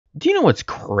Do you know what's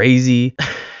crazy?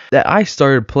 That I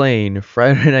started playing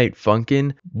Friday Night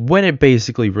Funkin' when it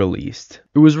basically released.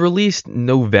 It was released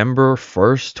November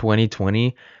 1st,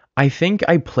 2020. I think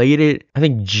I played it,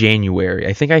 January.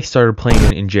 I think I started playing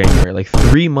it in January, like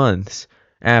 3 months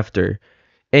after.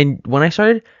 And when I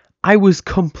started, I was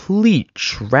complete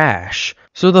trash.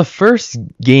 So the first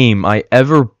game I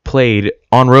ever played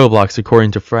on Roblox,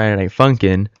 according to Friday Night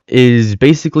Funkin', is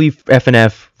basically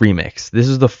FNF Remix. This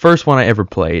is the first one I ever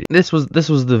played. This was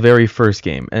the very first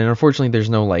game, and unfortunately, there's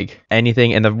no like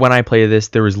anything. And when I played this,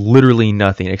 there was literally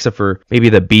nothing except for maybe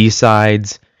the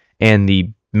B-sides and the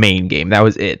main game. That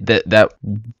was it.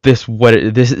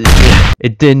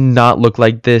 It did not look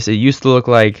like this. It used to look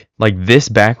like this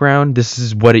background. This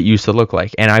is what it used to look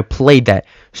like, and I played that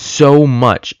so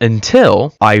much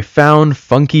until I found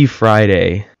Funky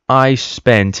Friday. I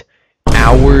spent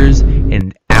hours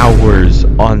and hours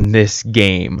on this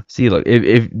game. See, look,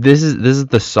 if this is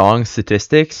the song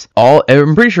statistics,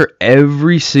 I'm pretty sure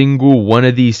every single one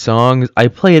of these songs I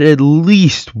played at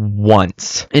least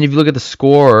once. And if you look at the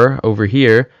score over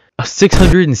here,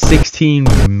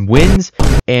 616 wins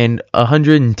and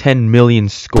 110 million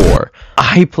score.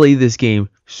 I played this game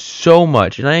so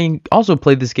much, and I also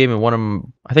played this game in one of,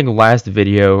 I think, last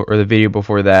video or the video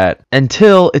before that,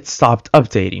 until it stopped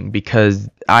updating, because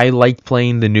I liked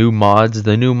playing the new mods.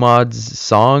 The new mods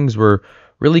songs were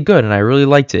really good, and I really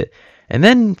liked it. And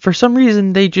then for some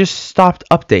reason they just stopped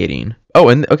updating. Oh,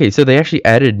 and okay, so they actually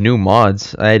added new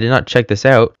mods. I did not check this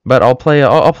out, but I'll play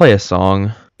a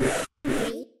song.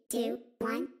 3, 2,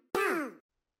 1, go!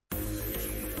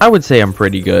 I would say I'm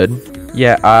pretty good.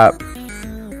 Yeah, uh-oh.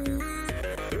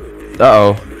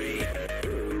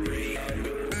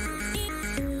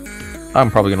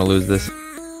 I'm probably gonna lose this.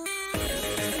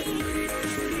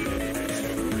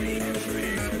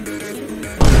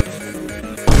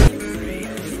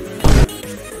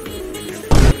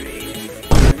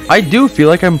 I do feel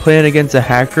like I'm playing against a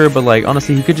hacker, but like,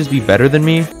 honestly, he could just be better than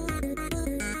me.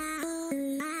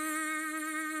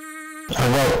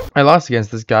 I lost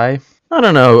against this guy. I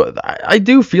don't know. I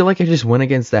do feel like I just went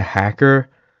against a hacker.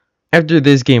 After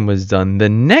this game was done, the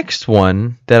next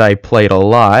one that I played a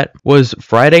lot was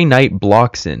Friday Night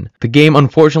Bloxin. The game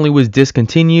unfortunately was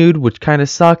discontinued, which kind of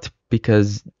sucked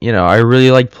because, you know, I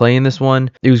really liked playing this one.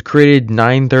 It was created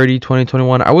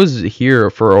 9/30/2021. I was here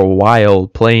for a while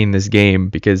playing this game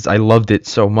because I loved it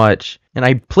so much. And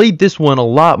I played this one a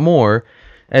lot more.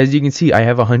 As you can see, I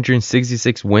have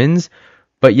 166 wins,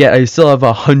 but yet I still have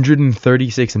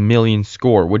 136 million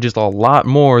score, which is a lot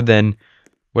more than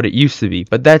what it used to be.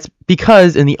 But that's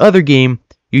because in the other game,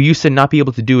 you used to not be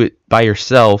able to do it by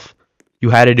yourself. You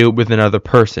had to do it with another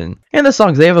person. And the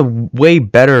songs, they have a way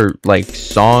better like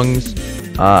songs.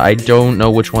 I don't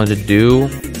know which one to do.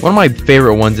 One of my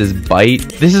favorite ones is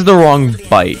Bite. This is the wrong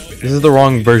Bite. This is the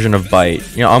wrong version of Bite.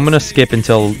 You know, I'm gonna skip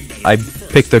until I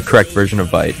pick the correct version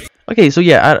of Bite. Okay, so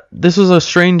yeah, this was a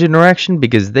strange interaction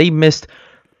because they missed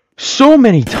so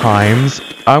many times.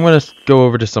 I'm gonna go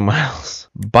over to someone else.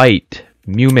 Bite.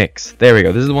 Mew Mix. There we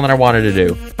go. This is the one that I wanted to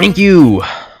do. Thank you.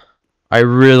 I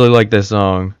really like this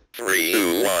song. 3,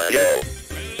 2, 1, go!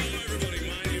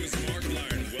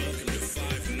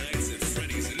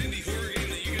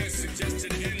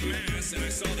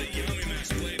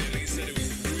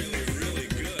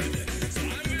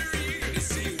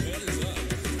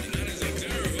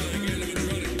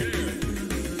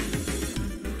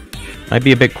 Might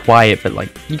be a bit quiet, but like,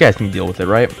 you guys can deal with it,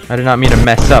 right? I did not mean to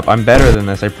mess up. I'm better than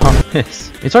this, I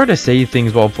promise. It's hard to say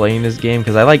things while playing this game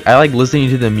because I like listening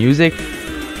to the music,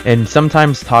 and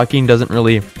sometimes talking doesn't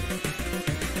really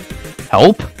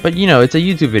help. But you know, it's a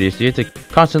YouTube video, so you have to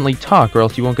constantly talk, or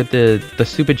else you won't get the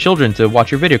stupid children to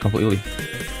watch your video completely.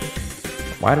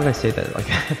 Why did I say that? Like,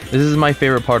 this is my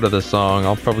favorite part of the song.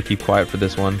 I'll probably keep quiet for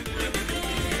this one.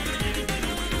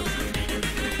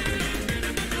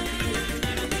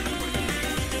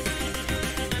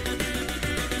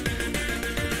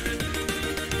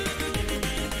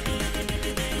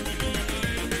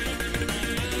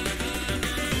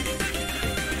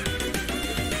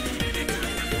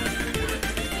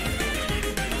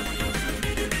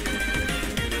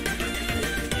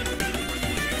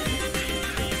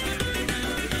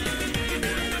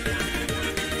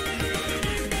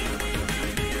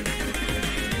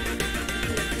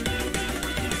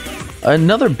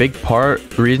 Another big part,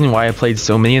 the reason why I played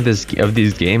so many of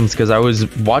these games, because I was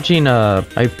watching I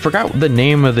forgot the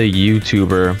name of the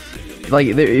YouTuber.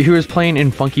 Like, he was playing in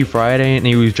Funky Friday, and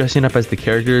he was dressing up as the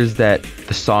characters that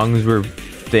the songs were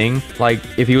thing. Like,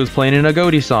 if he was playing in a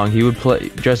Goaty song, he would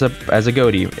dress up as a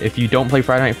Goaty. If you don't play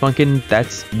Friday Night Funkin',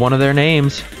 that's one of their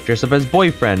names. Dress up as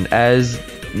Boyfriend, as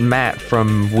Matt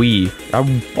from Wii. I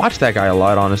watched that guy a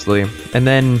lot, honestly. And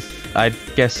then I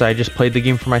guess I just played the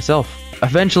game for myself.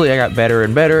 Eventually, I got better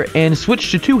and better and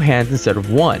switched to 2 hands instead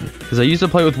of 1. Because I used to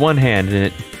play with 1 hand and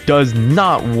it does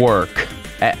not work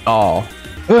at all.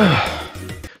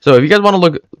 So if you guys want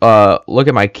to look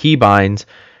at my keybinds,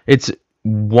 it's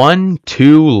 1,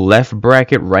 2, left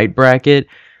bracket, right bracket.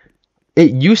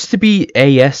 It used to be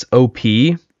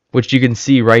ASOP, which you can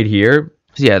see right here.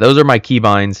 So yeah, those are my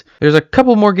keybinds. There's a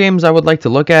couple more games I would like to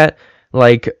look at,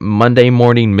 like Monday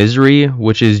Morning Misery,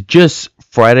 which is just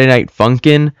Friday Night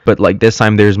Funkin', but like this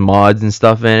time there's mods and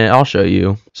stuff in it. I'll show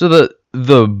you. So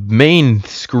the main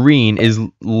screen is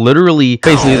literally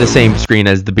basically the same screen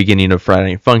as the beginning of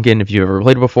Friday Night Funkin', if you've ever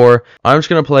played it before. I'm just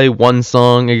gonna play one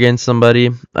song against somebody.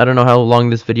 I don't know how long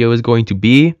this video is going to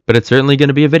be, but it's certainly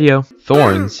gonna be a video.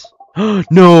 Thorns.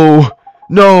 No!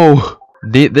 No!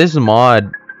 This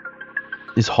mod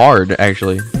is hard,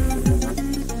 actually.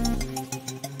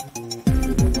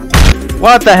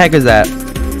 What the heck is that?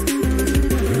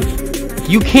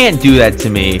 You can't do that to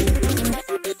me.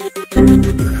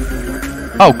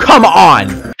 Oh, come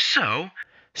on! So,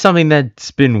 something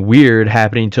that's been weird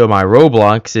happening to my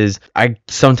Roblox is I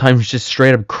sometimes just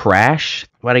straight up crash.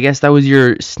 But I guess that was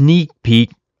your sneak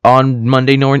peek on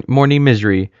Monday Morning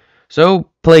Misery. So,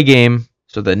 play game.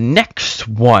 So the next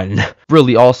one,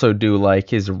 really also do like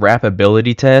his rap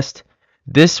ability test.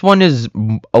 This one is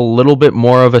a little bit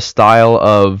more of a style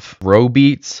of row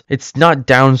beats. It's not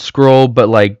down scroll, but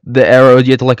like the arrows,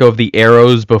 you have to let go of the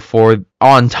arrows before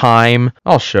on time.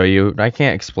 I'll show you. I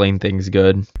can't explain things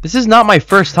good. This is not my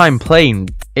first time playing.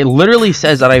 It literally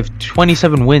says that I have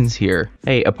 27 wins here.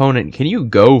 Hey, opponent, can you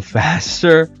go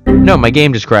faster? No, my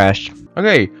game just crashed.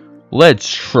 Okay,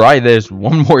 let's try this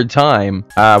one more time.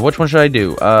 Which one should I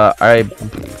do?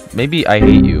 Maybe I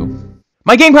hate you.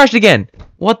 My game crashed again.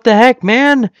 What the heck,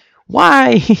 man?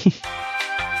 Why?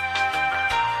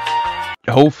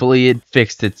 Hopefully it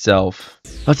fixed itself.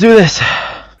 Let's do this.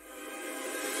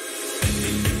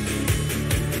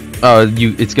 Oh,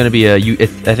 it's gonna be a I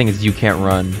think it's You Can't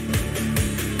Run.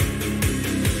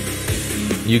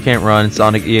 You Can't Run,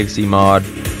 Sonic EXE mod.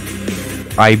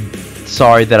 I'm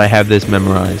sorry that I have this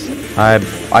memorized. I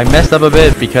messed up a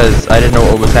bit because I didn't know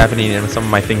what was happening and some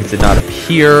of my things did not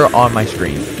appear on my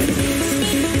screen.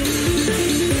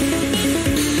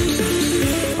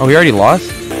 Oh, he already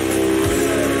lost?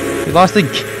 He lost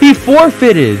he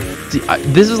forfeited! See,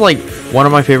 this is like one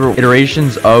of my favorite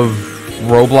iterations of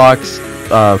Roblox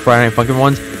Friday Night Funkin'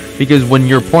 ones, because when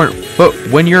your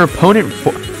opponent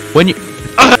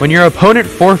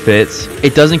forfeits,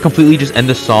 it doesn't completely just end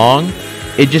the song.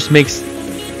 It just makes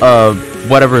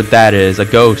whatever that is, a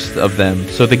ghost of them,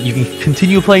 so that you can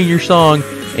continue playing your song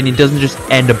and it doesn't just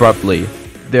end abruptly.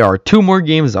 There are 2 more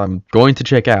games I'm going to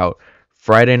check out.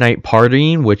 Friday Night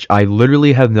Partying, which I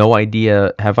literally have no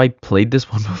idea, have I played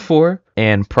this one before?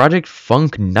 And Project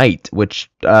Funk Night,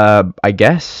 which I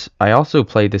guess I also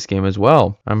played this game as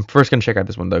well. I'm first gonna check out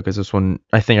this one though, because this one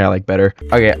I think I like better.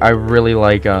 Okay, I really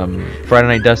like Friday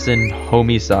Night Dustin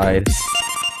Homicide.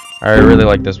 I really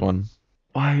like this one.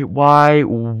 Why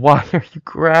are you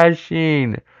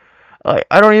crashing?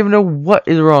 I don't even know what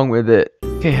is wrong with it.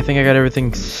 Okay, I think I got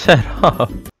everything set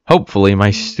up. Hopefully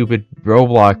my stupid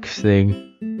Roblox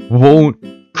thing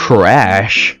won't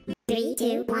crash. 3,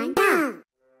 2, 1, go!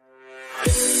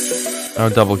 Oh,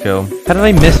 double kill. How did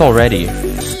I miss already?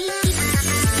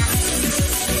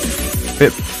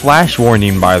 Flash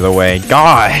warning, by the way.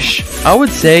 Gosh! I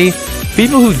would say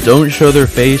people who don't show their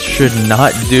face should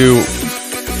not do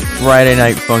Friday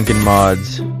Night Funkin'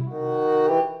 mods.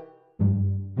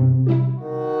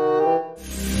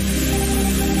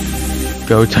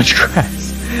 Go touch grass.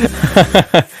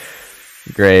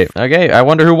 Great. Okay, I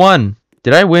wonder who won.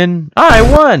 Did I win? I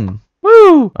won!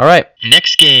 Woo! Alright,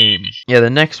 next game. Yeah, the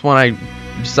next one I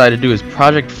decided to do is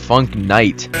Project Funk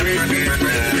Night.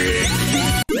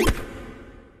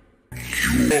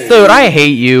 Dude, I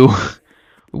hate you.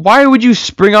 Why would you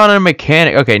spring on a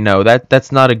mechanic? Okay, no,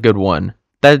 that's not a good one.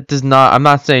 That does not, I'm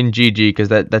not saying GG because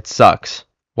that sucks.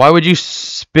 Why would you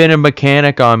spin a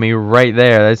mechanic on me right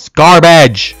there? That's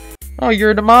garbage! Oh,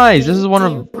 you're a demise. This is one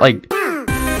of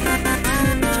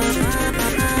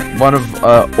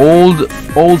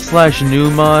old/new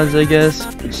mods, I guess.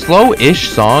 Slow-ish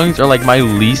songs are like my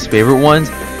least favorite ones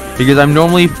because I'm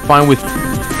normally fine with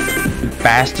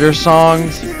faster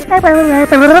songs.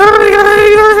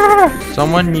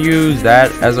 Someone use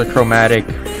that as a chromatic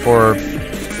for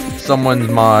someone's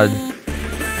mod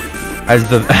as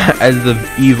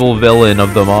the evil villain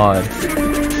of the mod.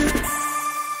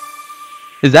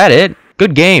 Is that it?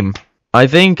 Good game. I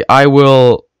think I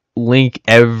will link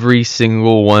every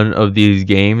single one of these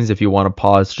games if you want to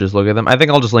pause to just look at them. I think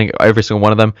I'll just link every single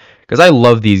one of them because I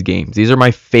love these games. These are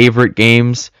my favorite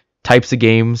types of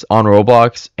games on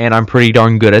Roblox, and I'm pretty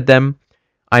darn good at them.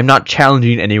 I'm not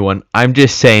challenging anyone. I'm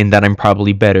just saying that I'm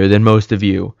probably better than most of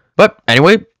you. But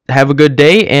anyway, have a good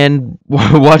day and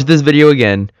watch this video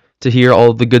again to hear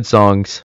all the good songs.